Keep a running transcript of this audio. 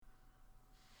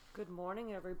Good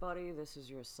morning, everybody. This is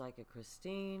your Psychic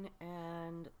Christine,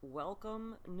 and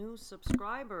welcome new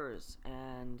subscribers.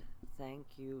 And thank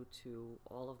you to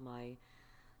all of my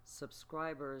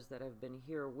subscribers that have been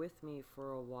here with me for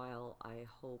a while. I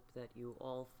hope that you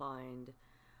all find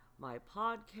my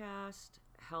podcast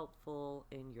helpful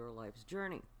in your life's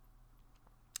journey.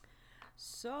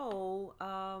 So,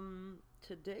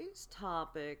 today's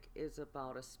topic is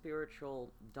about a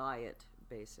spiritual diet,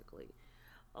 basically.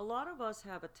 A lot of us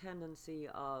have a tendency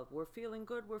of we're feeling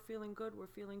good, we're feeling good, we're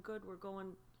feeling good, we're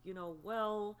going,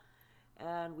 well,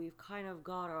 and we've kind of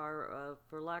got our,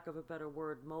 for lack of a better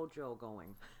word, mojo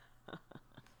going.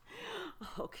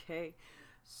 Okay,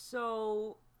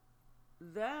 so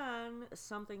then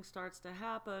something starts to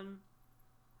happen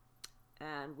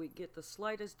and we get the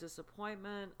slightest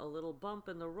disappointment, a little bump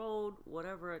in the road,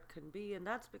 whatever it can be, and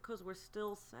that's because we're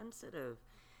still sensitive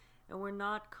and we're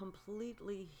not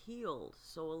completely healed.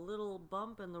 So a little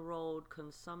bump in the road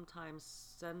can sometimes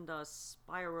send us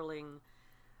spiraling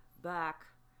back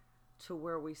to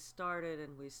where we started,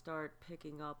 and we start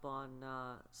picking up on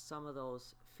some of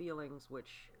those feelings,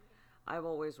 which I've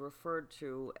always referred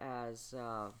to as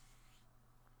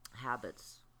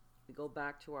habits. We go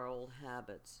back to our old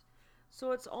habits.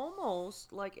 So it's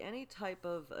almost like any type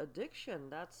of addiction.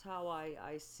 That's how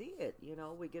I see it.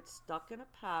 We get stuck in a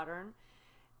pattern,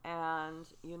 and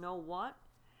you know what?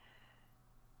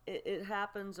 It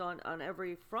happens on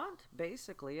every front,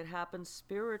 basically. It happens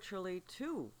spiritually,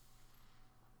 too.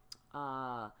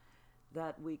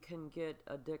 That we can get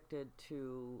addicted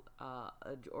to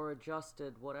or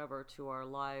adjusted, whatever, to our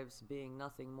lives being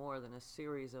nothing more than a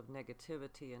series of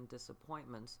negativity and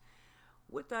disappointments.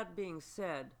 With that being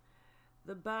said,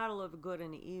 the battle of good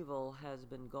and evil has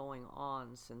been going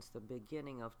on since the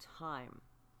beginning of time.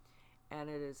 And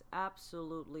it is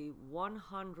absolutely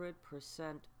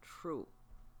 100% true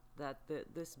that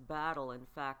this battle, in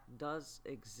fact, does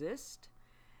exist,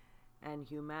 and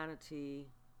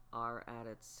humanity are at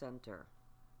its center.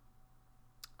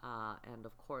 And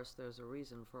of course, there's a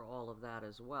reason for all of that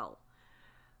as well.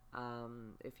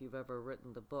 If you've ever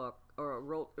written the book, or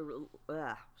read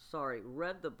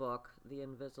the book, The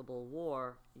Invisible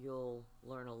War, you'll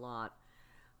learn a lot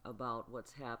about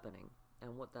what's happening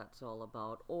and what that's all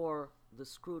about. Or the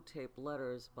Screwtape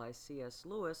Letters by C.S.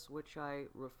 Lewis, which I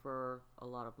refer a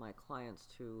lot of my clients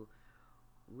to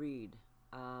read.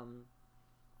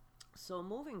 So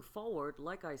moving forward,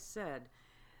 like I said,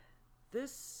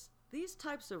 these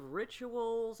types of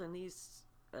rituals and these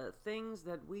things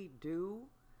that we do,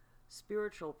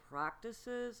 spiritual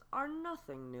practices, are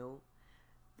nothing new.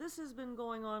 This has been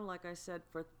going on, like I said,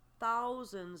 for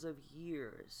thousands of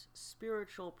years.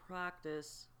 Spiritual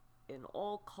practice in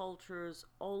all cultures,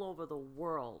 all over the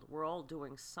world. We're all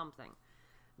doing something.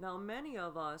 Now, many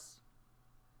of us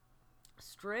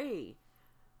stray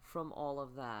from all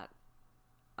of that.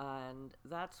 And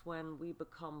that's when we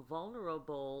become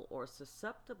vulnerable or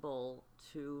susceptible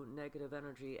to negative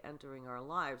energy entering our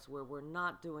lives, where we're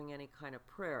not doing any kind of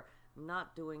prayer,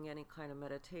 not doing any kind of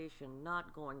meditation,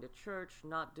 not going to church,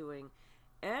 not doing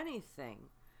anything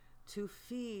to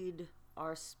feed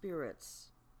our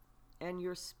spirits. And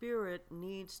your spirit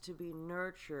needs to be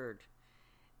nurtured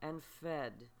and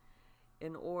fed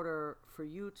in order for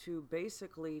you to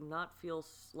basically not feel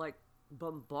like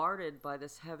bombarded by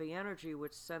this heavy energy,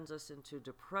 which sends us into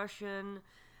depression,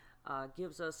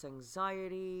 gives us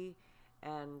anxiety,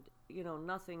 and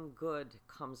nothing good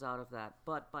comes out of that.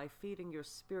 But by feeding your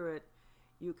spirit,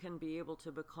 you can be able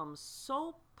to become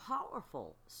so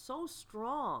powerful, so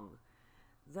strong,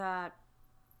 that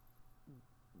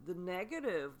the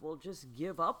negative will just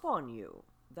give up on you.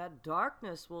 That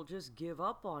darkness will just give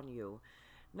up on you.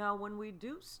 Now, when we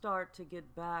do start to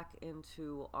get back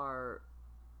into our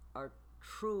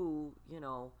true,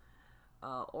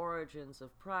 origins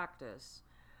of practice,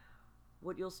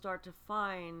 what you'll start to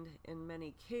find in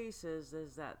many cases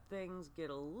is that things get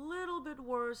a little bit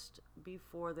worse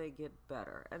before they get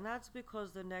better. And that's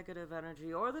because the negative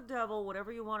energy, or the devil,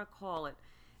 whatever you want to call it,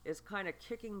 is kind of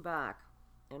kicking back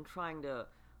and trying to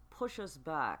push us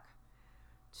back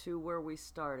to where we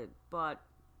started. But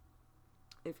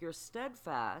if you're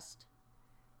steadfast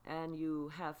and you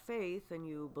have faith and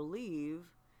you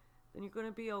believe, then you're going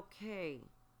to be okay.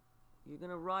 You're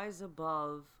going to rise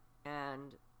above,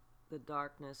 and the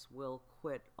darkness will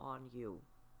quit on you.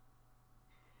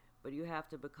 But you have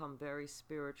to become very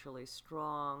spiritually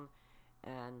strong,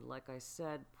 and like I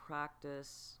said,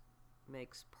 practice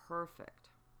makes perfect.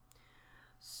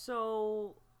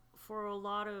 So for a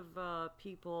lot of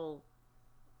people,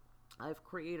 I've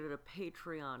created a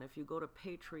Patreon. If you go to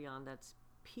Patreon, that's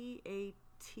Patreon,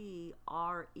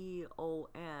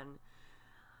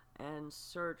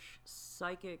 search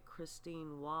Psychic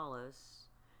Christine Wallace,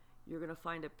 you're going to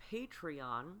find a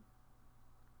Patreon,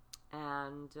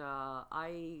 and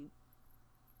I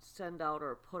send out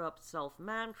or put up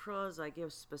self-mantras. I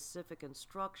give specific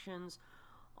instructions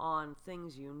on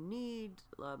things you need,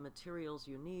 materials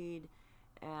you need,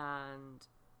 and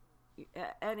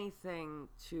anything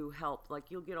to help. Like,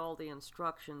 you'll get all the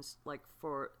instructions, like,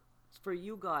 for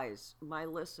you guys, my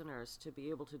listeners, to be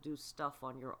able to do stuff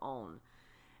on your own.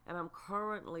 And I'm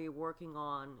currently working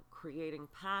on creating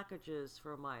packages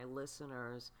for my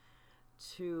listeners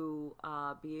to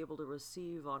be able to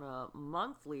receive on a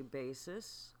monthly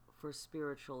basis for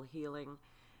spiritual healing.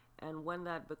 And when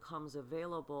that becomes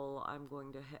available, I'm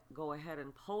going to go ahead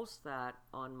and post that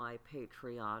on my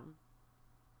Patreon.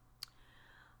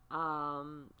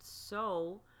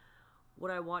 So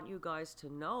what I want you guys to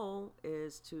know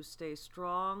is to stay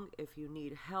strong. If you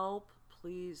need help,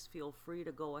 please feel free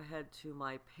to go ahead to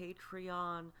my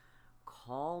Patreon.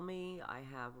 Call me. I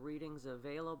have readings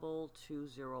available,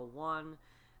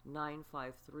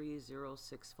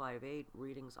 201-953-0658.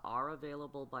 Readings are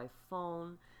available by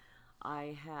phone.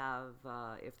 I have,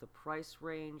 if the price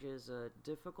range is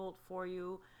difficult for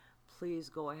you, please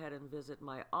go ahead and visit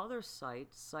my other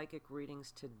site,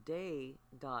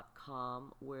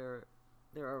 psychicreadingstoday.com, where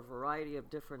there are a variety of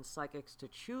different psychics to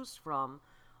choose from,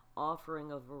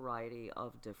 offering a variety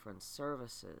of different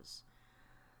services.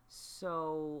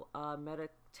 So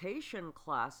meditation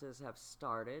classes have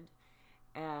started,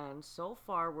 and so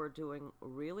far we're doing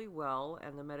really well,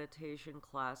 and the meditation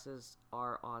classes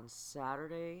are on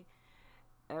Saturday,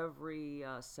 every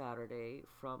Saturday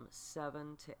from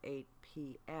 7 to 8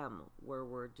 p.m., where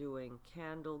we're doing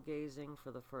candle gazing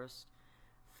for the first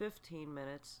 15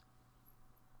 minutes,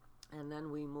 and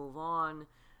then we move on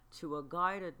to a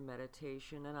guided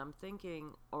meditation. And I'm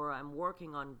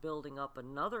working on building up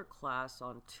another class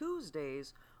on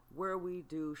Tuesdays where we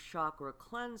do chakra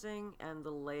cleansing and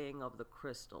the laying of the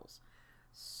crystals.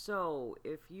 So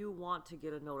if you want to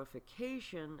get a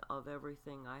notification of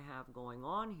everything I have going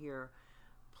on here,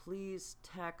 please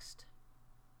text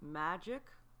MAGIC,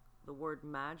 the word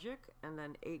MAGIC, and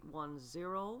then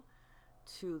 810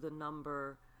 to the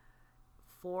number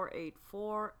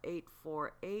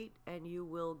 484-848, and you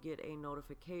will get a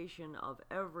notification of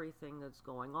everything that's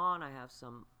going on. I have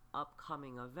some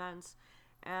upcoming events,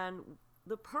 and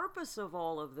the purpose of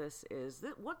all of this is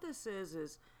that what this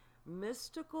is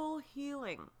mystical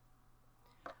healing,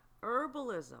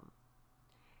 herbalism,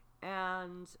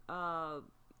 and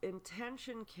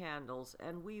intention candles,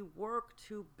 and we work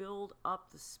to build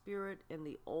up the spirit in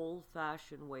the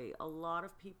old-fashioned way. A lot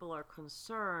of people are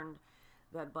concerned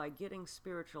that by getting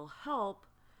spiritual help,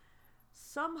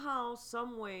 somehow,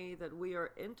 some way, that we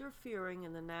are interfering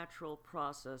in the natural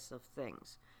process of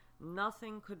things.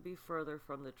 Nothing could be further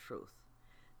from the truth.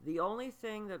 The only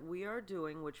thing that we are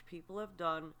doing, which people have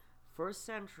done for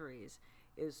centuries,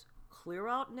 is clear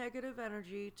out negative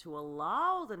energy to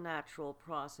allow the natural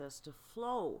process to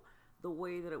flow the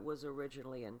way that it was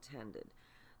originally intended.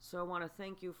 So I want to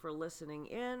thank you for listening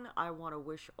in. I want to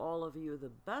wish all of you the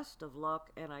best of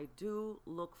luck, and I do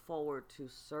look forward to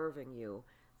serving you.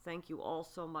 Thank you all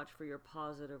so much for your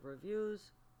positive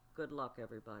reviews. Good luck,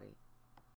 everybody.